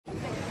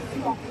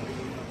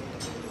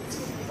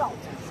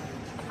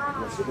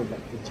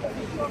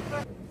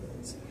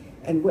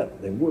And well,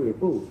 the warrior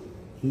pope,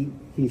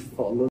 he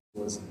followed,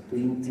 was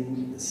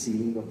painting the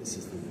ceiling of the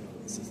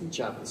Sistine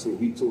Chapel. So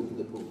he told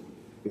the pope,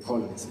 the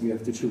colonists, you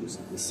have to choose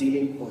the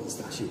ceiling or the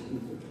statue.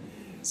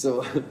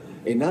 So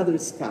another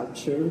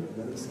sculpture we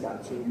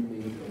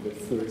made on the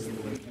first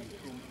one.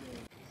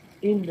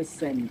 In the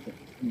center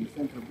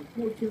of the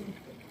portrait,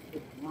 a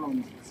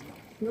bronze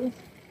sculpture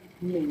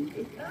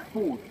made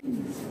for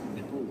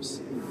the popes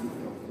of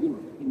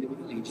Europe in the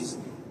Middle Ages.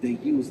 They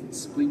used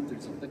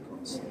splinters of the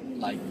cross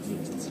like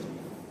this.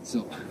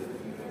 So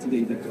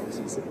today the cross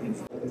is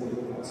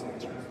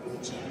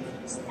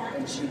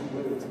and she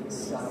wrote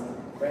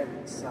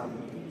some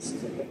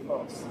pieces of the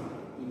cross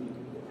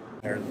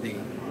in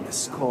the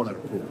scholar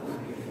book.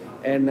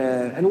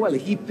 And well,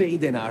 he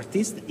paid an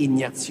artist,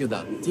 Ignazio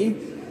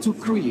Danti, to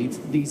create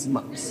these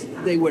maps.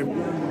 They were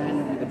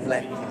men with a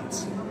black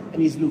hat,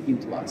 and he's looking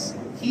to us.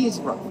 He is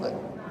Raphael.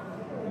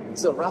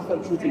 So Raphael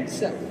put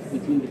himself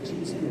between the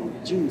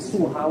Jews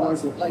 2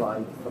 hours of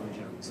ride from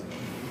Jerusalem.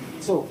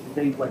 So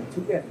they went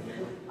together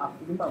up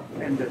to the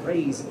mountain, and the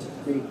rays,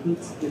 they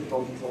hit the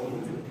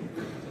bottom.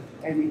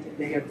 And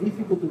they are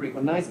difficult to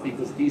recognize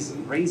because these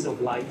rays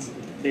of light,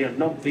 they are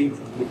not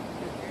visible.